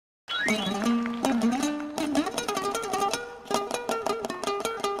Wow.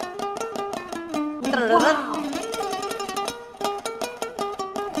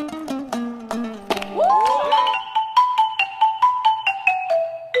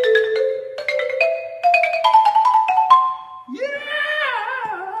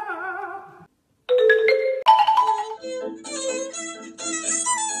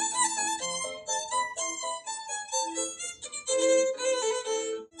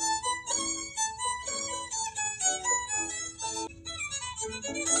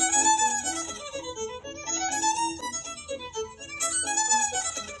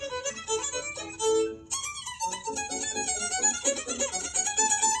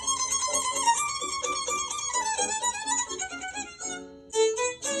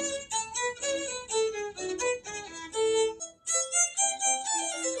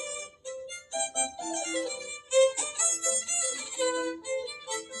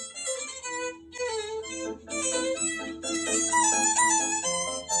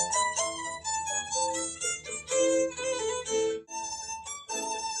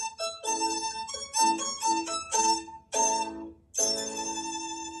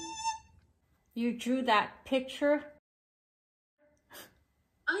 You drew that picture?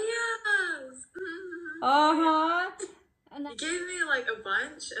 Oh yes! Uh-huh. He gave me like a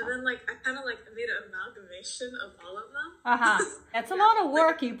bunch, and then like I kind of like made an amalgamation of all of them. Uh-huh. That's a lot of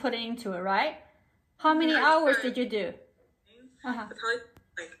work you put into it, right? How many hours did you do? Uh-huh. Probably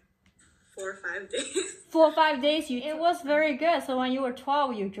like 4 or 5 days. 4 or 5 days. It was very good. So when you were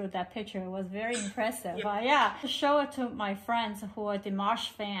 12, you drew that picture. It was very impressive. Yeah. But yeah, show it to my friends who are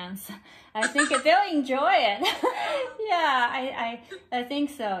Dimash fans. I think they'll enjoy it. Yeah, I think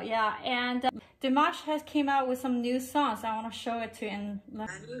so. Yeah, and Dimash has came out with some new songs. I want to show it to you. And I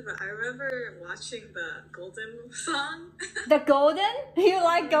remember watching the Golden song. The Golden? You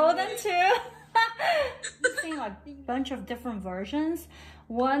like Golden too? I've seen like a bunch of different versions.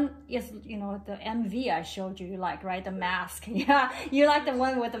 One is, you know, the MV I showed you, like, right? The mask. Yeah, you like the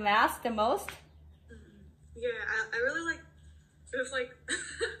one with the mask the most? Yeah, I really like, it was like, I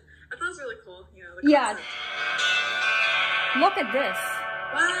thought it was really cool, you know. Yeah. Look at this.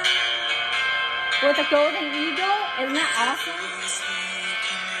 What? With the golden eagle, isn't that awesome?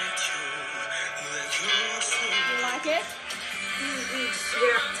 You like it?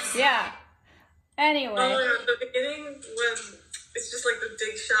 Yeah. Yeah. Anyway. Oh yeah, the beginning when it's just like the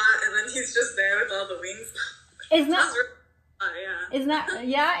big shot and then he's just there with all the wings. Isn't that,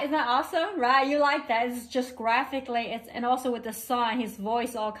 yeah. Isn't that awesome? Right? You like that. It's just graphically, and also with the song, his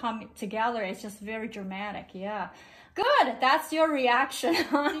voice all come together. It's just very dramatic. Yeah. Good. That's your reaction.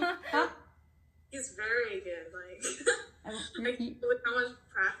 He's very good. Like with how much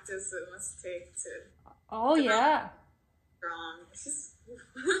practice it must take to. Oh yeah. Strong. It's just,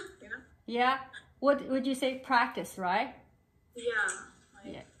 you know. Yeah. What would you say? Practice, right? Yeah.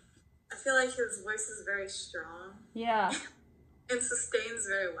 Yeah. I feel like his voice is very strong. Yeah. And sustains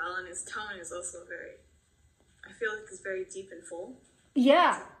very well, and his tone is also very, I feel like it's very deep and full.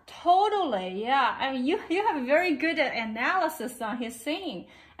 Yeah, totally. Yeah. I mean, you have a very good analysis on his singing.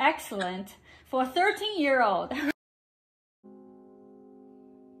 Excellent. For a 13-year-old.